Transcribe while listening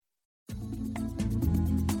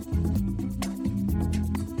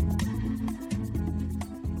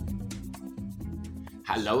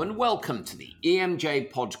Hello and welcome to the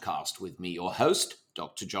EMJ podcast with me, your host,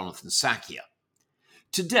 Dr. Jonathan Sackia.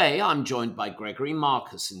 Today, I'm joined by Gregory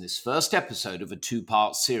Marcus in this first episode of a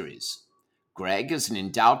two-part series. Greg is an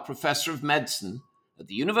endowed professor of medicine at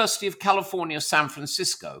the University of California, San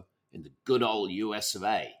Francisco, in the good old US of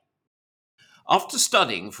A. After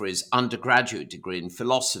studying for his undergraduate degree in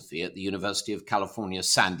philosophy at the University of California,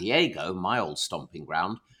 San Diego, my old stomping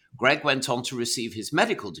ground, Greg went on to receive his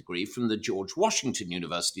medical degree from the George Washington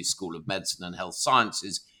University School of Medicine and Health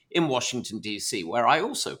Sciences in Washington, D.C., where I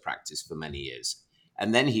also practiced for many years.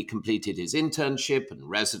 And then he completed his internship and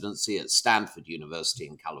residency at Stanford University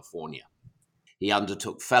in California. He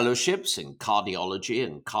undertook fellowships in cardiology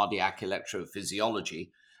and cardiac electrophysiology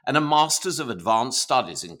and a Master's of Advanced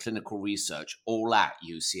Studies in Clinical Research, all at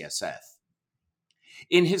UCSF.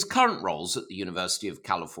 In his current roles at the University of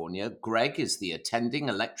California, Greg is the attending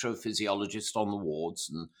electrophysiologist on the wards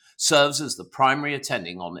and serves as the primary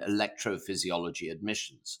attending on electrophysiology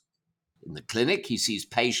admissions. In the clinic, he sees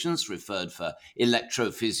patients referred for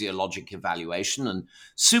electrophysiologic evaluation and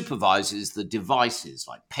supervises the devices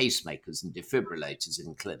like pacemakers and defibrillators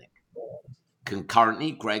in clinic.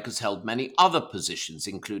 Concurrently, Greg has held many other positions,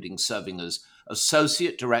 including serving as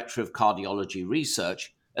Associate Director of Cardiology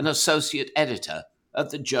Research and Associate Editor at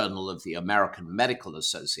the Journal of the American Medical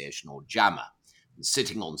Association, or JAMA, and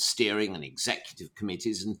sitting on steering and executive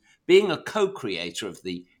committees and being a co-creator of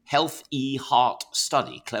the Health E-Heart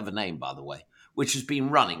study, clever name by the way, which has been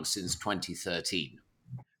running since 2013.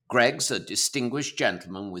 Greg's a distinguished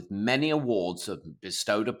gentleman with many awards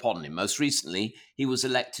bestowed upon him. Most recently, he was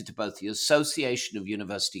elected to both the Association of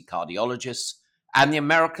University Cardiologists and the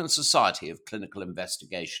American Society of Clinical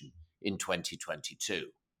Investigation in 2022.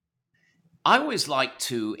 I always like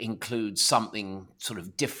to include something sort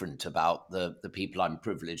of different about the people I'm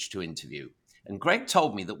privileged to interview. And Greg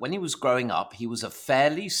told me that when he was growing up, he was a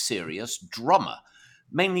fairly serious drummer,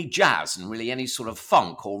 mainly jazz and really any sort of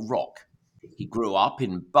funk or rock. He grew up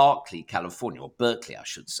in Berkeley, California, or Berkeley, I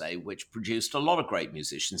should say, which produced a lot of great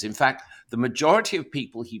musicians. In fact, the majority of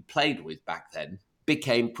people he played with back then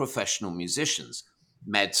became professional musicians.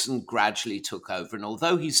 Medicine gradually took over, and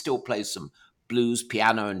although he still plays some blues,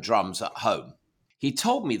 piano, and drums at home, he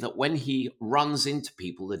told me that when he runs into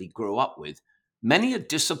people that he grew up with, many are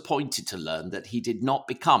disappointed to learn that he did not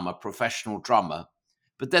become a professional drummer,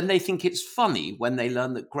 but then they think it's funny when they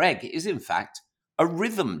learn that Greg is, in fact, a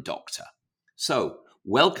rhythm doctor. So,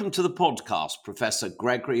 welcome to the podcast, Professor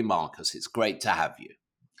Gregory Marcus. It's great to have you.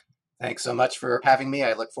 Thanks so much for having me.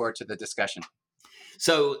 I look forward to the discussion.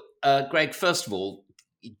 So, Greg, first of all,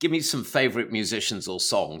 give me some favorite musicians or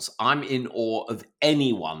songs. I'm in awe of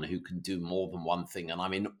anyone who can do more than one thing, and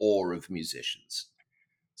I'm in awe of musicians.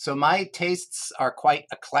 So my tastes are quite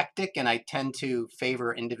eclectic, and I tend to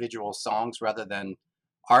favor individual songs rather than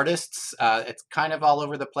artists. It's kind of all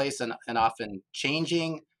over the place and often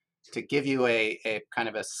changing. To give you a kind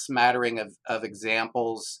of a smattering of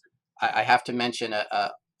examples, I have to mention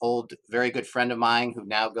a old, very good friend of mine who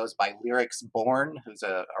now goes by Lyrics Born, who's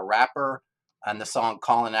a rapper, and the song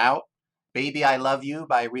Calling Out. Baby, I Love You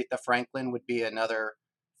by Aretha Franklin would be another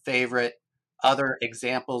favorite. Other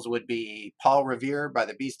examples would be Paul Revere by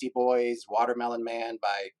the Beastie Boys, Watermelon Man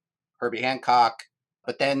by Herbie Hancock,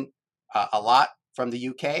 but then a lot from the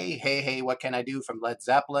UK, Hey Hey What Can I Do from Led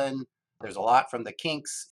Zeppelin. There's a lot from the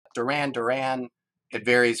Kinks, Duran Duran. It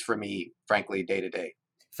varies for me, frankly, day to day.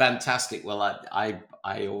 Fantastic. Well,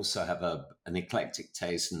 I also have an eclectic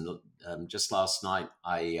taste, and just last night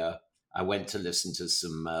I went to listen to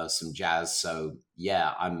some jazz. So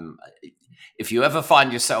yeah, If you ever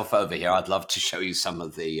find yourself over here, I'd love to show you some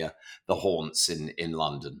of the haunts in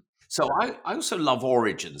London. So I also love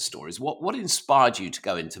origin stories. What inspired you to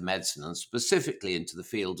go into medicine and specifically into the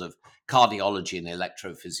field of cardiology and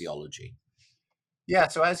electrophysiology? Yeah,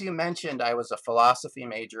 so as you mentioned, I was a philosophy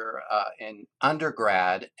major in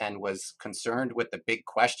undergrad and was concerned with the big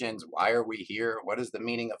questions. Why are we here? What is the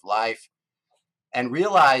meaning of life? And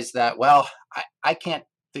realized that, well, I can't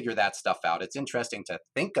figure that stuff out. It's interesting to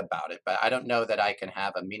think about it, but I don't know that I can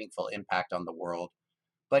have a meaningful impact on the world.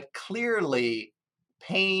 But clearly,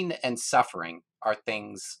 pain and suffering are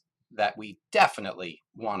things that we definitely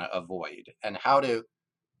want to avoid. And how to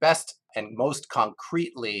best and most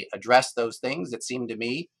concretely address those things, it seemed to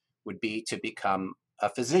me, would be to become a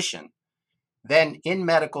physician. Then in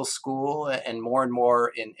medical school and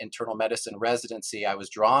more in internal medicine residency, I was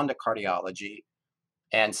drawn to cardiology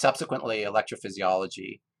and subsequently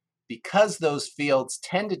electrophysiology because those fields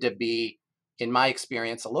tended to be, in my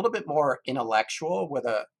experience, a little bit more intellectual with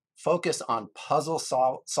a focus on puzzle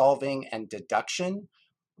solving and deduction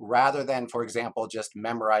rather than, for example, just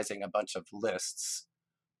memorizing a bunch of lists.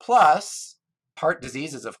 Plus, heart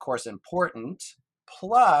disease is, of course, important.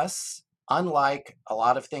 Plus, unlike a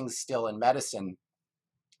lot of things still in medicine,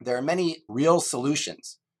 there are many real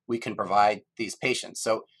solutions we can provide these patients.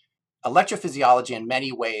 So, electrophysiology, in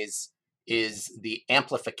many ways, is the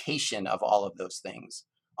amplification of all of those things.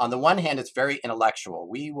 On the one hand, it's very intellectual.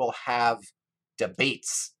 We will have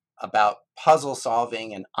debates about puzzle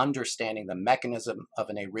solving and understanding the mechanism of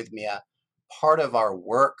an arrhythmia. Part of our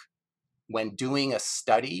work when doing a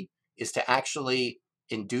study is to actually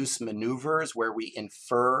induce maneuvers where we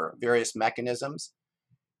infer various mechanisms,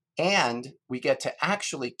 and we get to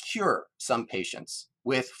actually cure some patients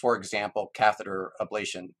with, for example, catheter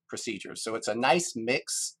ablation procedures. So it's a nice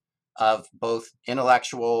mix of both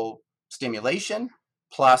intellectual stimulation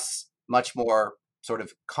plus much more sort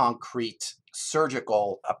of concrete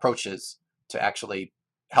surgical approaches to actually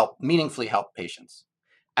meaningfully help patients.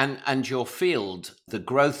 And your field, the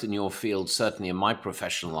growth in your field, certainly in my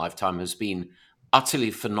professional lifetime, has been utterly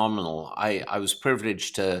phenomenal. I was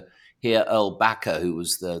privileged to hear Earl Backer, who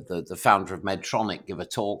was the founder of Medtronic, give a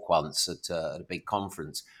talk once at a big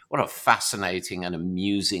conference. What a fascinating and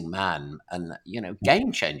amusing man, and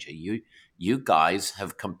game changer. You guys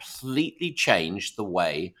have completely changed the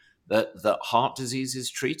way that heart disease is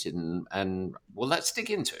treated, and well, let's dig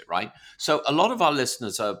into it, right? So a lot of our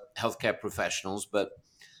listeners are healthcare professionals, but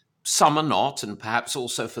some are not, and perhaps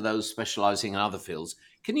also for those specializing in other fields.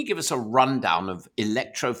 Can you give us a rundown of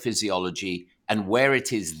electrophysiology and where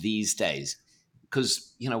it is these days?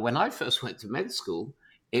 Because, when I first went to med school,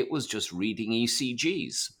 it was just reading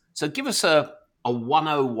ECGs. So give us a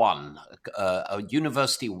 101, a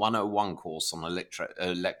university 101 course on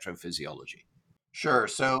electrophysiology. Sure.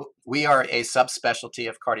 So we are a subspecialty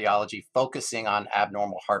of cardiology focusing on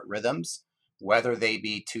abnormal heart rhythms, whether they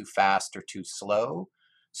be too fast or too slow.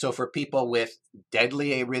 So for people with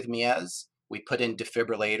deadly arrhythmias, we put in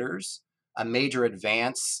defibrillators. A major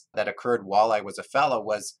advance that occurred while I was a fellow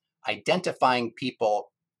was identifying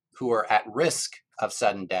people who are at risk of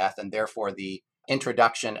sudden death, and therefore the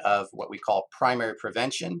introduction of what we call primary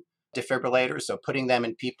prevention defibrillators. So putting them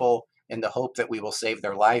in people in the hope that we will save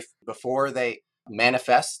their life before they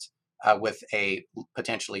manifest with a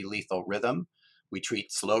potentially lethal rhythm. We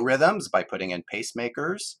treat slow rhythms by putting in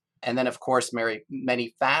pacemakers. And then, of course,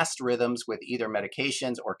 many fast rhythms with either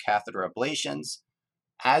medications or catheter ablations.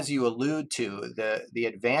 As you allude to, the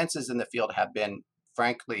advances in the field have been,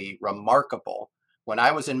 frankly, remarkable. When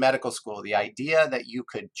I was in medical school, the idea that you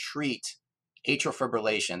could treat atrial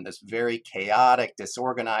fibrillation, this very chaotic,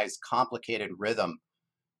 disorganized, complicated rhythm,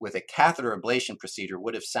 with a catheter ablation procedure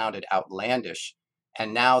would have sounded outlandish.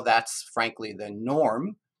 And now that's frankly the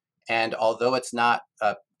norm. And although it's not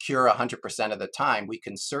a cure 100% of the time, we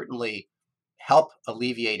can certainly help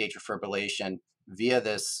alleviate atrial fibrillation via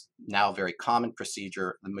this now very common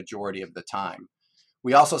procedure the majority of the time.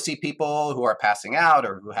 We also see people who are passing out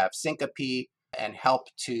or who have syncope and help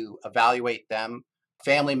to evaluate them,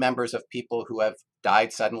 family members of people who have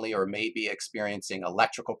died suddenly or may be experiencing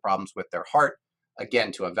electrical problems with their heart,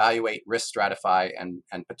 again, to evaluate, risk stratify,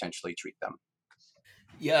 and potentially treat them.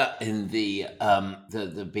 Yeah, in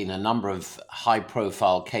there've been a number of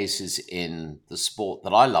high-profile cases in the sport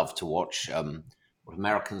that I love to watch, what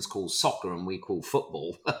Americans call soccer and we call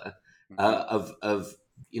football, Mhm. of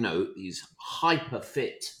these hyper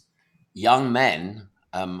fit young men.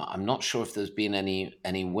 I'm not sure if there's been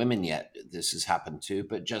any women yet this has happened to,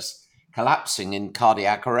 but just collapsing in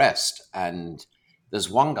cardiac arrest. And there's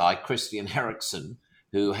one guy, Christian Eriksen,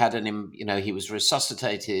 who had he was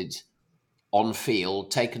resuscitated on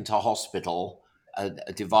field, taken to hospital. A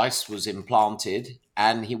device was implanted,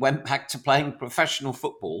 and he went back to playing professional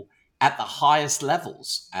football at the highest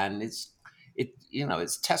levels. And it's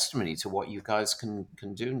testimony to what you guys can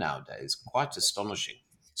do nowadays. Quite astonishing.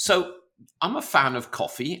 So I'm a fan of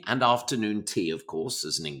coffee and afternoon tea, of course,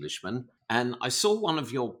 as an Englishman. And I saw one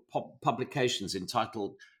of your publications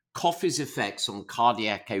entitled Coffee's Effects on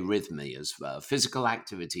Cardiac Arrhythmias, Physical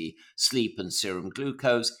Activity, Sleep, and Serum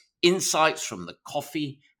Glucose, Insights from the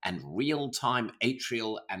Coffee and Real-Time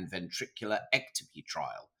Atrial and Ventricular Ectopy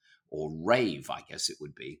Trial, or RAVE, I guess it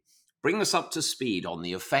would be. Bring us up to speed on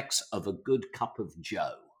the effects of a good cup of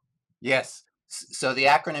joe. Yes. So the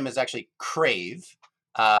acronym is actually CRAVE,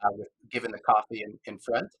 given the coffee in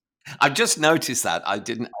front. I just noticed that. I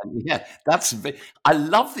didn't. Yeah, I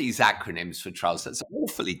love these acronyms for trials. That's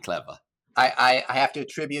awfully clever. I have to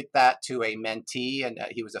attribute that to a mentee, and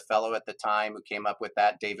he was a fellow at the time who came up with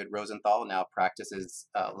that. David Rosenthal now practices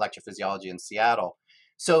electrophysiology in Seattle.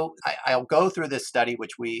 So I'll go through this study,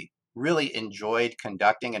 which we really enjoyed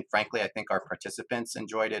conducting, and frankly, I think our participants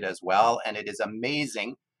enjoyed it as well. And it is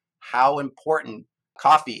amazing how important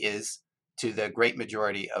coffee is to the great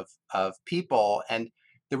majority of people. And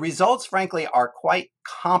the results, frankly, are quite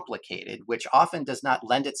complicated, which often does not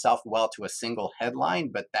lend itself well to a single headline,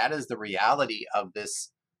 but that is the reality of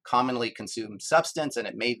this commonly consumed substance. And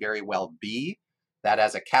it may very well be that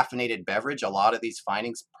as a caffeinated beverage, a lot of these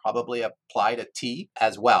findings probably apply to tea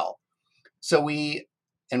as well. So we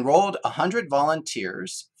enrolled 100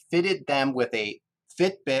 volunteers, fitted them with a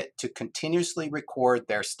Fitbit to continuously record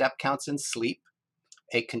their step counts and sleep,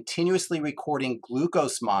 a continuously recording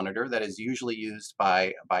glucose monitor that is usually used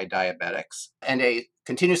by diabetics, and a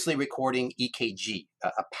continuously recording EKG,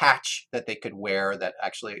 a patch that they could wear that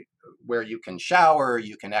actually where you can shower,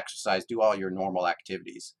 you can exercise, do all your normal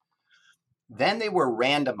activities. Then they were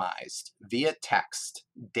randomized via text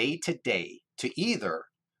day to day to either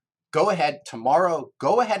go ahead tomorrow,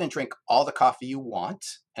 go ahead and drink all the coffee you want.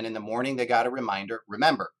 And in the morning, they got a reminder,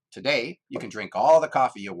 remember, today you can drink all the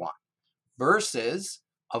coffee you want, versus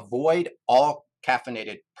avoid all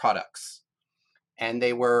caffeinated products. And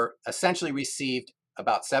they were essentially received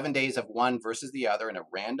about 7 days of one versus the other in a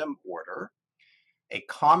random order. A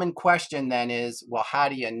common question then is, well, how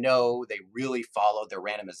do you know they really followed their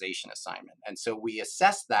randomization assignment? And so we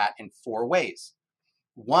assess that in 4 ways.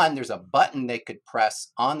 One, there's a button they could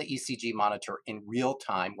press on the ECG monitor in real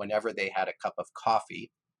time whenever they had a cup of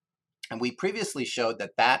coffee. And we previously showed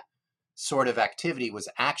that that sort of activity was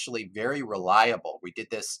actually very reliable. We did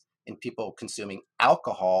this in people consuming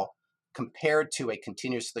alcohol compared to a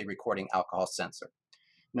continuously recording alcohol sensor.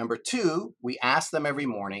 Number 2, we asked them every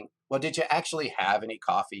morning, well, did you actually have any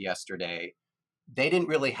coffee yesterday? They didn't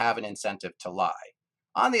really have an incentive to lie.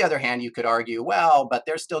 On the other hand, you could argue, well, but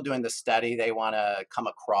they're still doing the study. They want to come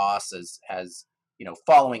across as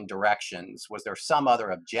following directions. Was there some other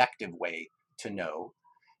objective way to know?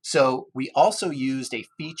 So we also used a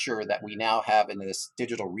feature that we now have in this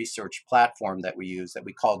digital research platform that we use that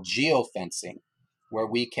we call geofencing, where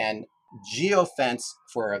we can geofence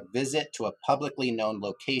for a visit to a publicly known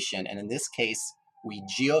location. And in this case, we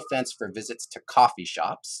geofence for visits to coffee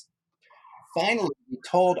shops. Finally, we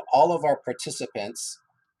told all of our participants,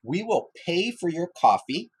 we will pay for your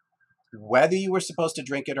coffee, whether you were supposed to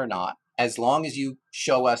drink it or not, as long as you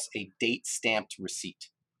show us a date-stamped receipt.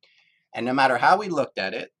 And no matter how we looked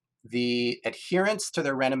at it, the adherence to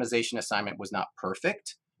their randomization assignment was not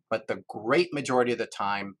perfect, but the great majority of the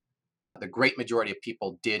time, the great majority of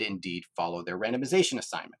people did indeed follow their randomization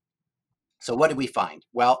assignment. So what did we find?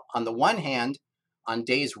 Well, on the one hand, on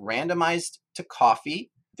days randomized to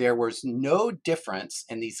coffee, there was no difference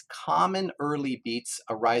in these common early beats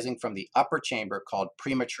arising from the upper chamber called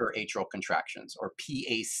premature atrial contractions, or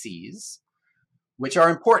PACs, which are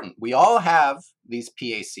important. We all have these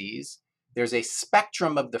PACs. There's a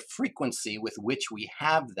spectrum of the frequency with which we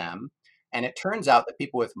have them. And it turns out that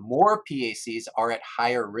people with more PACs are at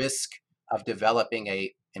higher risk of developing an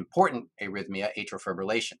important arrhythmia, atrial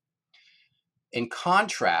fibrillation. In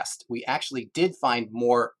contrast, we actually did find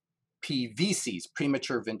more PVCs,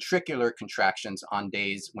 premature ventricular contractions, on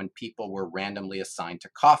days when people were randomly assigned to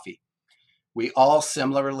coffee. We all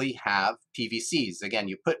similarly have PVCs. Again,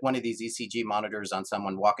 you put one of these ECG monitors on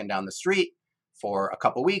someone walking down the street for a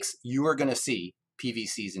couple weeks, you are going to see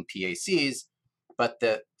PVCs and PACs, but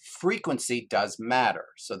the frequency does matter.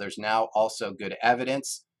 So there's now also good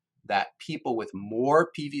evidence that people with more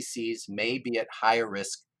PVCs may be at higher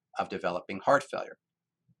risk of developing heart failure.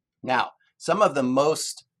 Now, some of the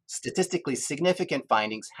most statistically significant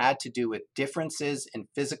findings had to do with differences in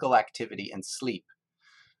physical activity and sleep.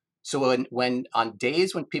 So when on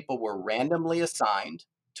days when people were randomly assigned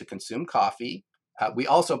to consume coffee, we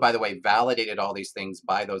also, by the way, validated all these things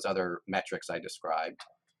by those other metrics I described.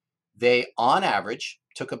 They, on average,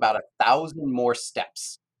 took about 1,000 more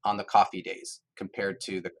steps on the coffee days compared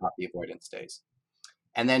to the coffee avoidance days.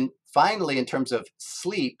 And then finally, in terms of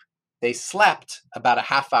sleep, they slept about a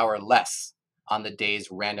half hour less on the days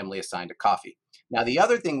randomly assigned to coffee. Now, the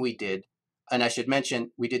other thing we did, and I should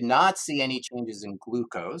mention, we did not see any changes in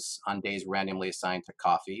glucose on days randomly assigned to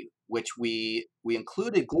coffee, which we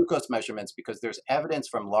included glucose measurements because there's evidence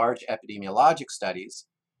from large epidemiologic studies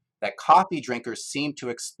that coffee drinkers seem to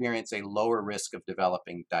experience a lower risk of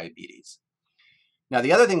developing diabetes. Now,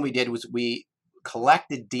 the other thing we did was we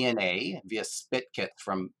collected DNA via spit kit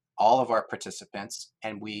from all of our participants,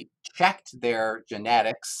 and we checked their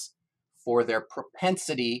genetics for their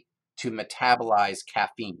propensity to metabolize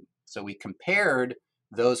caffeine. So we compared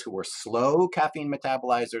those who were slow caffeine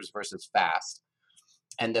metabolizers versus fast.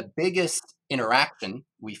 And the biggest interaction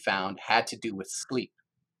we found had to do with sleep.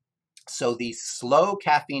 So these slow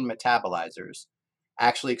caffeine metabolizers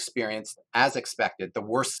actually experienced, as expected, the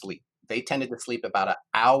worst sleep. They tended to sleep about an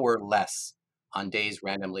hour less on days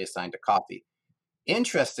randomly assigned to coffee.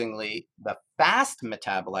 Interestingly, the fast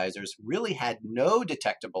metabolizers really had no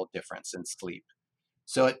detectable difference in sleep.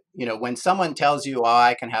 So, when someone tells you, "Oh,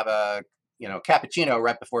 I can have a, cappuccino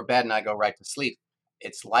right before bed and I go right to sleep,"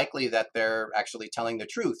 it's likely that they're actually telling the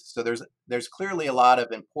truth. So there's clearly a lot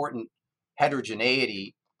of important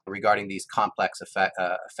heterogeneity regarding these complex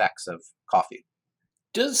effects of coffee.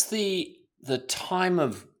 Does the time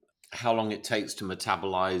of how long it takes to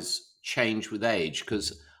metabolize change with age?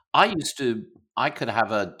 Because I could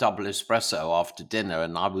have a double espresso after dinner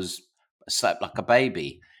and slept like a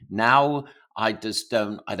baby. Now I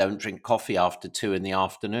don't drink coffee after 2 in the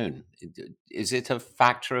afternoon. Is it a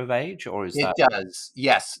factor of age or is It that does,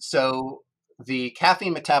 yes. So the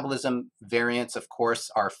caffeine metabolism variants, of course,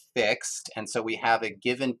 are fixed. And so we have a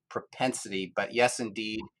given propensity, but yes,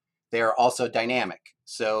 indeed, they are also dynamic.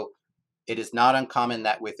 So it is not uncommon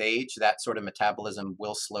that with age, that sort of metabolism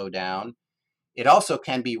will slow down. It also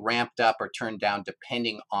can be ramped up or turned down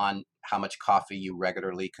depending on how much coffee you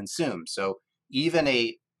regularly consume. So even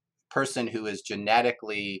a person who is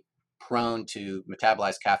genetically prone to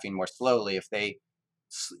metabolize caffeine more slowly, if they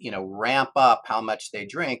ramp up how much they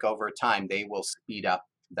drink over time, they will speed up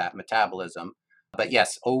that metabolism. But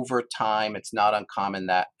yes, over time, it's not uncommon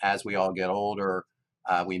that as we all get older,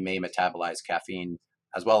 we may metabolize caffeine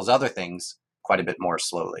as well as other things quite a bit more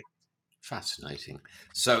slowly. fascinating?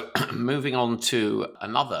 So moving on to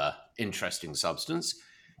another interesting substance,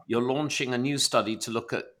 you're launching a new study to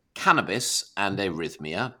look at cannabis and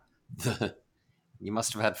arrhythmia. The You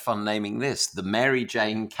must have had fun naming this, the Mary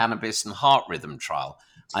Jane Cannabis and Heart Rhythm Trial.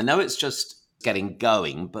 I know it's just getting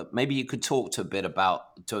going, but maybe you could talk to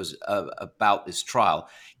us about this trial.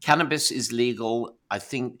 Cannabis is legal, I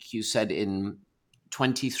think you said, in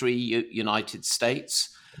 23 United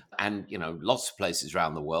States and lots of places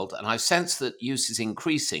around the world. And I sense that use is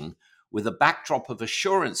increasing with a backdrop of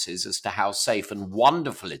assurances as to how safe and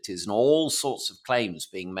wonderful it is, and all sorts of claims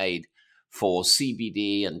being made for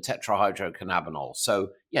CBD and tetrahydrocannabinol.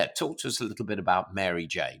 So, yeah, talk to us a little bit about Mary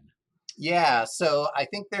Jane. Yeah, so I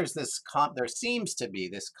think there seems to be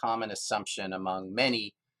this common assumption among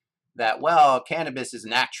many that, well, cannabis is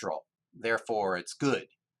natural, therefore it's good,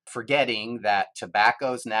 forgetting that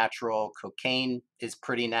tobacco's natural, cocaine is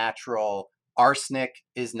pretty natural, arsenic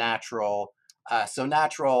is natural. So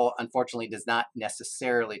natural, unfortunately, does not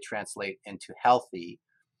necessarily translate into healthy.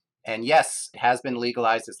 And yes, it has been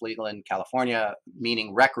legalized. It's legal in California,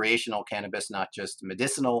 meaning recreational cannabis, not just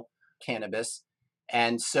medicinal cannabis.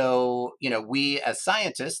 And so, we as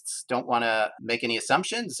scientists don't want to make any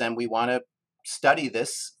assumptions and we want to study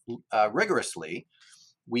this rigorously.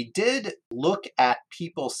 We did look at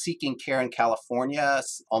people seeking care in California,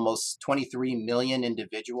 almost 23 million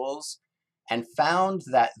individuals, and found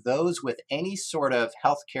that those with any sort of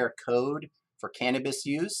healthcare code for cannabis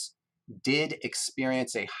use did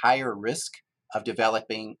experience a higher risk of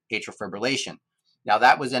developing atrial fibrillation. Now,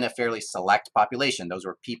 that was in a fairly select population. Those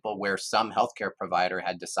were people where some healthcare provider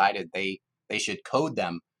had decided they should code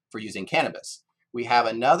them for using cannabis. We have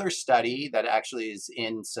another study that actually is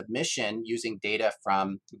in submission using data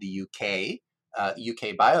from the UK,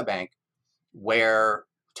 UK Biobank, where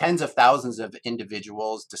tens of thousands of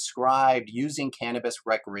individuals described using cannabis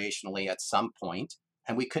recreationally at some point,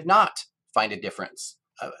 and we could not find a difference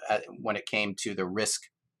when it came to the risk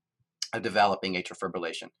of developing atrial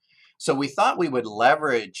fibrillation. So we thought we would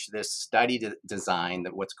leverage this study design,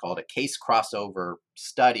 that what's called a case crossover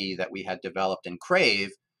study that we had developed in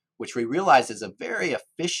Crave, which we realized is a very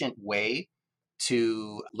efficient way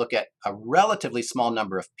to look at a relatively small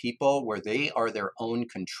number of people where they are their own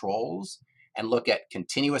controls and look at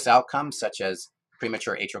continuous outcomes such as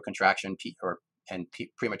premature atrial contraction and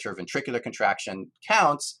premature ventricular contraction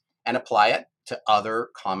counts and apply it to other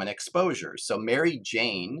common exposures. So Mary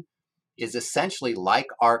Jane is essentially like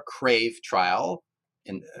our Crave trial,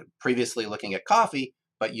 in previously looking at coffee,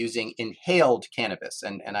 but using inhaled cannabis.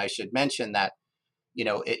 And I should mention that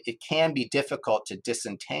it can be difficult to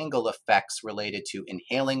disentangle effects related to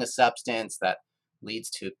inhaling a substance that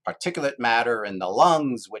leads to particulate matter in the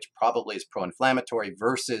lungs, which probably is pro-inflammatory,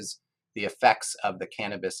 versus the effects of the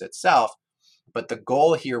cannabis itself. But the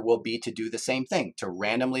goal here will be to do the same thing, to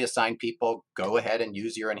randomly assign people, go ahead and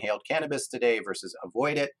use your inhaled cannabis today versus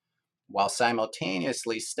avoid it, while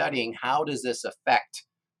simultaneously studying how does this affect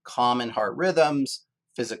common heart rhythms,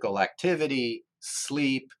 physical activity,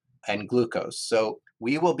 sleep, and glucose. So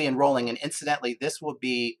we will be enrolling, and incidentally, this will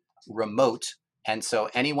be remote. And so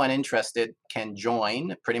anyone interested can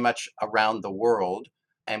join pretty much around the world.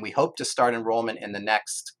 And we hope to start enrollment in the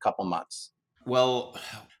next couple months. Well,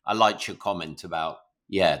 I liked your comment about,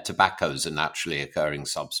 yeah, tobacco is a naturally occurring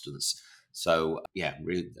substance. So yeah,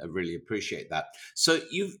 I really appreciate that. So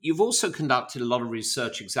you've also conducted a lot of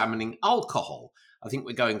research examining alcohol. I think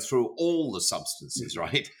we're going through all the substances,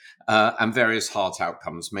 right? And various heart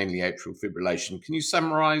outcomes, mainly atrial fibrillation. Can you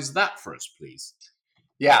summarize that for us, please?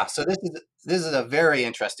 Yeah, so this is a very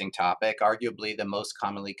interesting topic, arguably the most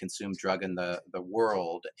commonly consumed drug in the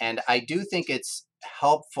world. And I do think it's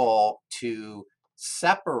helpful to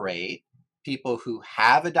separate people who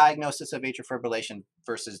have a diagnosis of atrial fibrillation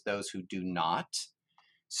versus those who do not.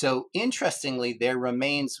 So interestingly, there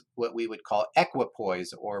remains what we would call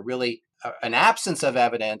equipoise, or really an absence of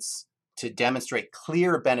evidence to demonstrate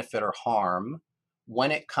clear benefit or harm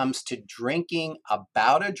when it comes to drinking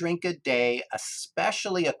about a drink a day,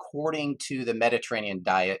 especially according to the Mediterranean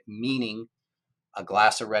diet, meaning a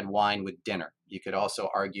glass of red wine with dinner. You could also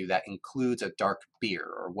argue that includes a dark beer,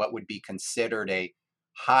 or what would be considered a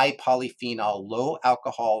high polyphenol, low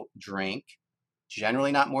alcohol drink,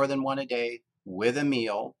 generally not more than one a day with a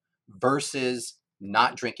meal, versus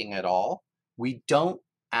not drinking at all. We don't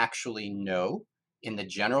actually know in the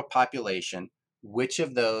general population which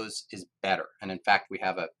of those is better. And in fact, we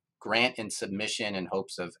have a grant in submission in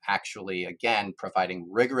hopes of actually, again, providing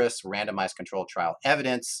rigorous randomized controlled trial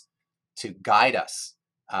evidence to guide us,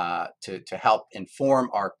 to help inform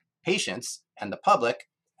our patients and the public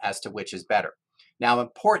as to which is better. Now,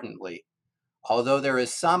 importantly, although there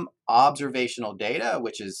is some observational data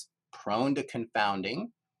which is prone to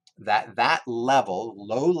confounding, that level,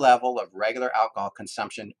 low level of regular alcohol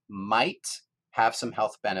consumption might have some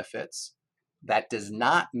health benefits, that does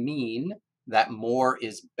not mean that more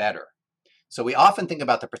is better. So we often think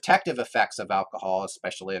about the protective effects of alcohol,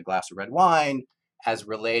 especially a glass of red wine, as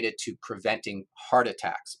related to preventing heart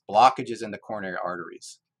attacks, blockages in the coronary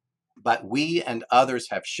arteries. But we and others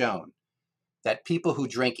have shown that people who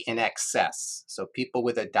drink in excess, so people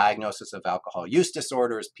with a diagnosis of alcohol use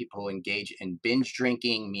disorders, people who engage in binge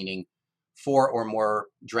drinking, meaning 4 or more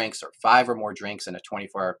drinks or 5 or more drinks in a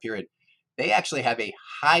 24-hour period, they actually have a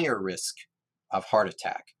higher risk of heart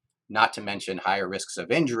attack, not to mention higher risks of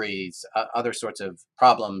injuries, other sorts of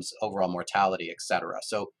problems, overall mortality, etc.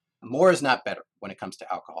 So more is not better when it comes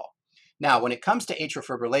to alcohol. Now, when it comes to atrial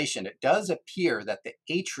fibrillation, it does appear that the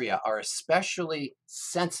atria are especially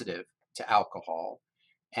sensitive to alcohol,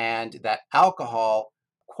 and that alcohol,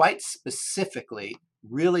 quite specifically,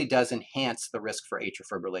 really does enhance the risk for atrial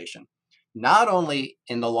fibrillation, not only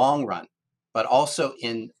in the long run, but also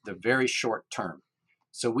in the very short term.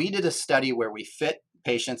 So we did a study where we fit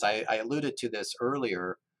patients, I alluded to this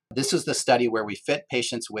earlier. This is the study where we fit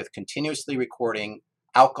patients with continuously recording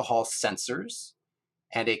alcohol sensors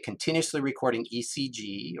and a continuously recording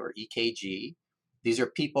ECG or EKG. These are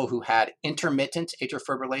people who had intermittent atrial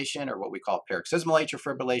fibrillation, or what we call paroxysmal atrial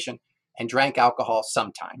fibrillation, and drank alcohol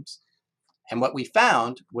sometimes. And what we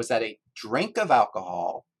found was that a drink of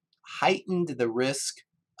alcohol heightened the risk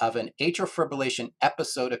of an atrial fibrillation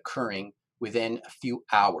episode occurring within a few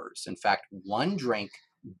hours. In fact, one drink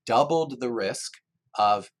doubled the risk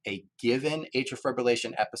of a given atrial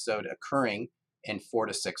fibrillation episode occurring in 4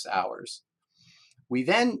 to 6 hours. We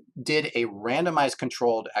then did a randomized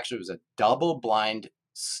controlled, actually, it was a double blind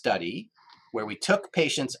study where we took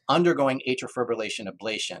patients undergoing atrial fibrillation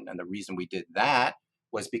ablation. And the reason we did that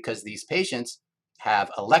was because these patients have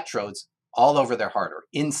electrodes all over their heart or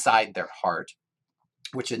inside their heart,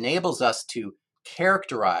 which enables us to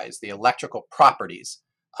characterize the electrical properties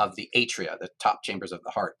of the atria, the top chambers of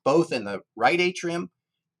the heart, both in the right atrium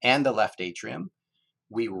and the left atrium.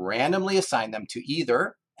 We randomly assign them to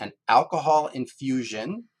either an alcohol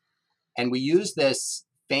infusion, and we use this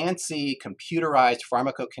fancy computerized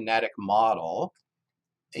pharmacokinetic model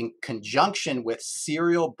in conjunction with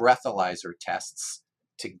serial breathalyzer tests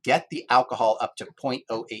to get the alcohol up to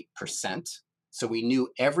 0.08%. So we knew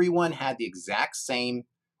everyone had the exact same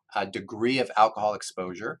degree of alcohol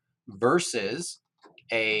exposure versus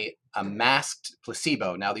a masked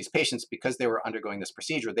placebo. Now, these patients, because they were undergoing this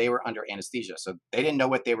procedure, they were under anesthesia. So they didn't know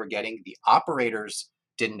what they were getting. The operators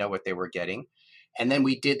didn't know what they were getting. And then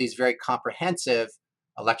we did these very comprehensive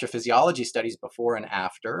electrophysiology studies before and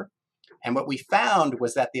after. And what we found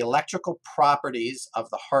was that the electrical properties of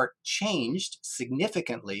the heart changed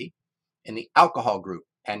significantly in the alcohol group,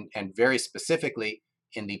 and very specifically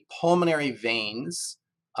in the pulmonary veins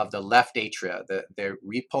of the left atria. Their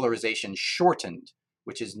repolarization shortened,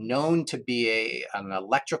 which is known to be an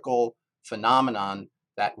electrical phenomenon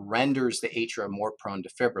that renders the atria more prone to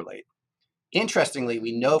fibrillate. Interestingly,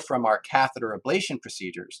 we know from our catheter ablation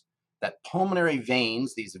procedures that pulmonary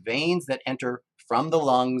veins, these veins that enter from the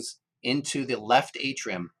lungs into the left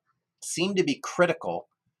atrium, seem to be critical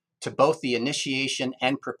to both the initiation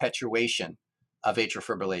and perpetuation of atrial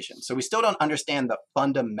fibrillation. So we still don't understand the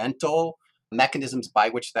fundamental mechanisms by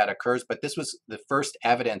which that occurs, but this was the first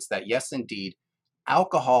evidence that, yes, indeed,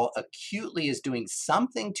 alcohol acutely is doing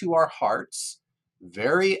something to our hearts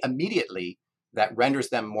very immediately that renders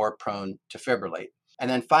them more prone to fibrillate. And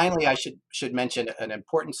then finally, I should mention an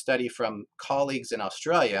important study from colleagues in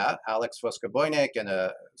Australia, Alex Voskoboynik, and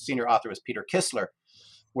a senior author was Peter Kissler,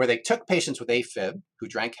 where they took patients with AFib who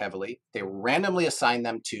drank heavily. They randomly assigned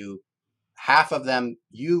them to half of them,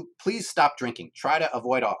 you please stop drinking, try to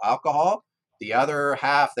avoid alcohol. The other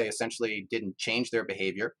half, they essentially didn't change their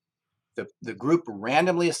behavior. The group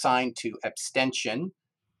randomly assigned to abstention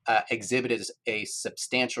exhibited a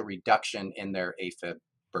substantial reduction in their AFib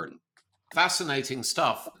burden. Fascinating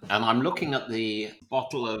stuff. And I'm looking at the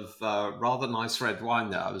bottle of rather nice red wine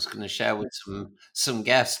that I was going to share with some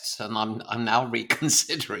guests, and I'm now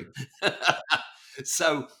reconsidering.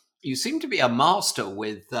 So you seem to be a master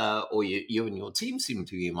with, or you and your team seem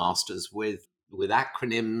to be masters with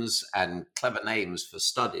acronyms and clever names for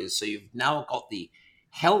studies. So you've now got the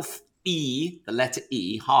health E, the letter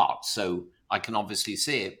E, heart. So I can obviously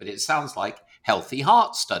see it, but it sounds like Healthy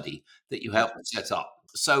Heart Study that you helped set up.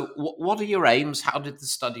 So, what are your aims? How did the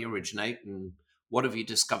study originate, and what have you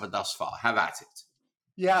discovered thus far? Have at it.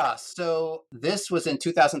 Yeah, so this was in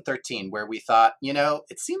 2013 where we thought,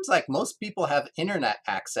 it seems like most people have internet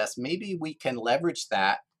access. Maybe we can leverage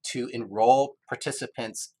that to enroll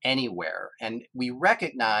participants anywhere. And we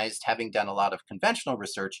recognized, having done a lot of conventional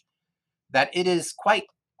research, that it is quite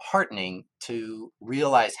heartening to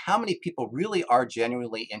realize how many people really are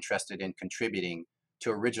genuinely interested in contributing to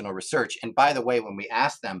original research. And by the way, when we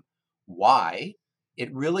ask them why,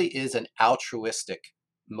 it really is an altruistic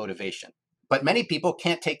motivation. But many people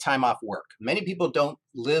can't take time off work. Many people don't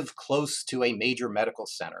live close to a major medical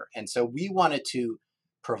center. And so we wanted to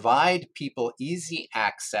provide people easy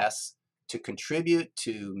access to contribute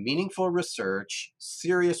to meaningful research,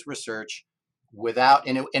 serious research, without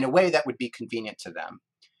in a way that would be convenient to them.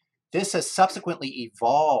 This has subsequently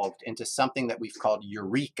evolved into something that we've called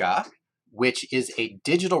Eureka, which is a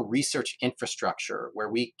digital research infrastructure where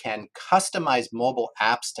we can customize mobile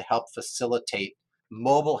apps to help facilitate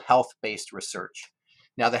mobile health-based research.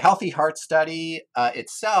 Now, the Healthy Heart Study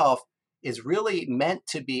itself is really meant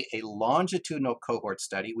to be a longitudinal cohort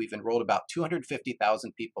study. We've enrolled about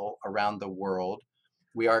 250,000 people around the world.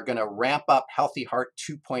 We are going to ramp up Healthy Heart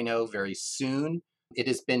 2.0 very soon. It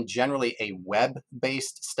has been generally a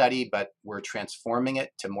web-based study, but we're transforming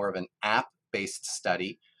it to more of an app-based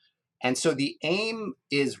study. And so the aim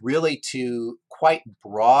is really to quite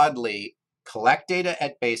broadly collect data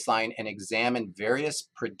at baseline and examine various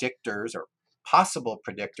predictors or possible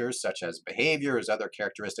predictors, such as behaviors, other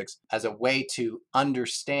characteristics, as a way to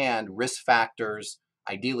understand risk factors,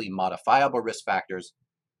 ideally modifiable risk factors,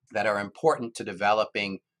 that are important to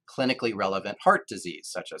developing clinically relevant heart disease,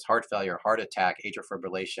 such as heart failure, heart attack, atrial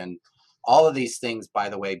fibrillation. All of these things, by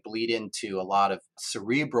the way, bleed into a lot of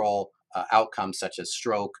cerebral outcomes, such as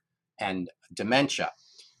stroke and dementia.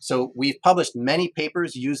 So we've published many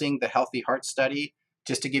papers using the Healthy Heart Study.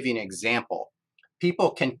 Just to give you an example, people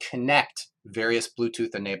can connect various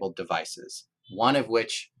Bluetooth-enabled devices, one of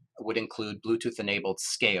which would include Bluetooth-enabled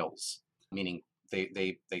scales, meaning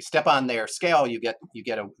they step on their scale, you get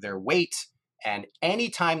their weight, and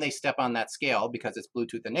anytime they step on that scale, because it's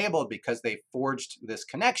Bluetooth enabled, because they forged this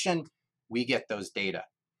connection, we get those data.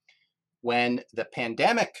 When the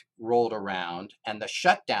pandemic rolled around and the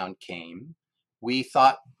shutdown came, we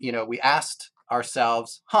thought, we asked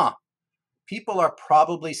ourselves, people are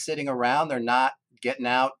probably sitting around, they're not getting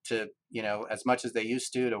out to, as much as they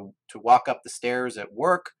used to walk up the stairs at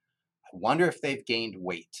work. I wonder if they've gained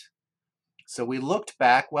weight. So we looked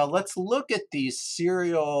back, well, let's look at these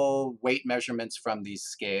serial weight measurements from these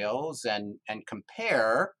scales and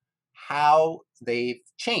compare how they've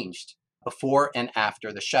changed before and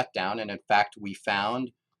after the shutdown. And in fact, we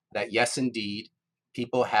found that, yes, indeed,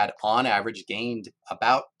 people had on average gained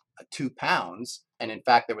about 2 pounds. And in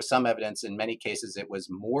fact, there was some evidence in many cases it was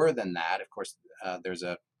more than that. Of course, there's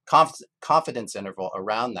a confidence interval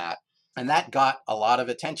around that. And that got a lot of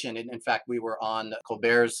attention. And in fact, we were on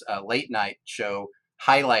Colbert's late night show,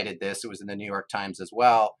 highlighted this. It was in the New York Times as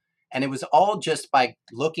well. And it was all just by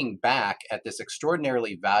looking back at this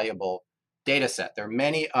extraordinarily valuable data set. There are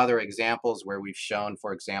many other examples where we've shown,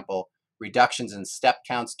 for example, reductions in step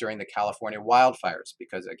counts during the California wildfires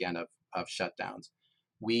because, again, of shutdowns.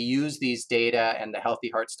 We use these data and the Healthy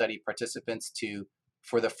Heart Study participants to,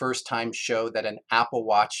 for the first time, show that an Apple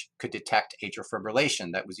Watch could detect atrial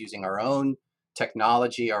fibrillation. That was using our own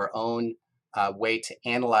technology, our own way to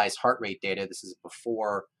analyze heart rate data. This is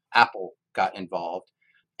before Apple got involved.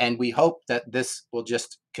 And we hope that this will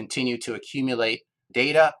just continue to accumulate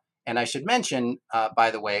data. And I should mention,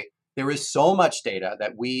 by the way, there is so much data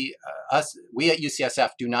that we at UCSF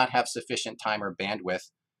do not have sufficient time or bandwidth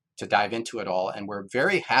to dive into it all. And we're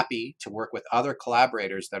very happy to work with other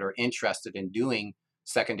collaborators that are interested in doing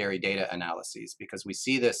secondary data analyses, because we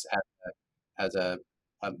see this as a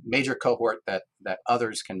major cohort that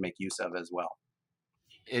others can make use of as well.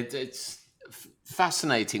 It's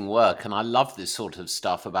fascinating work, and I love this sort of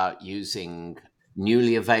stuff about using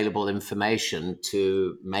newly available information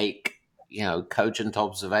to make, cogent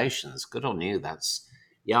observations. Good on you.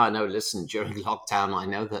 I know. Listen, during lockdown, I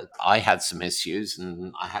know that I had some issues,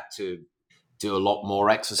 and I had to do a lot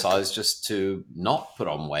more exercise just to not put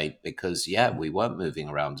on weight because, we weren't moving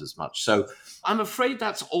around as much. So I'm afraid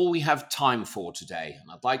that's all we have time for today.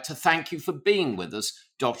 And I'd like to thank you for being with us,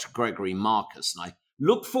 Dr. Gregory Marcus. And I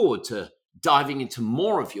look forward to diving into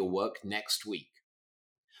more of your work next week.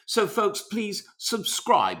 So, folks, please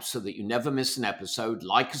subscribe so that you never miss an episode.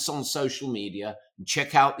 Like us on social media and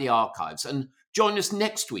check out the archives. And join us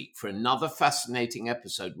next week for another fascinating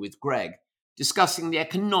episode with Greg, discussing the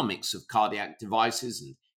economics of cardiac devices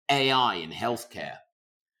and AI in healthcare.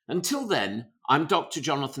 Until then, I'm Dr.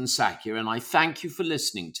 Jonathan Sackier, and I thank you for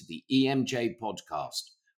listening to the EMJ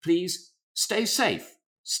podcast. Please stay safe,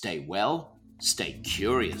 stay well, stay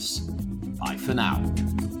curious. Bye for now.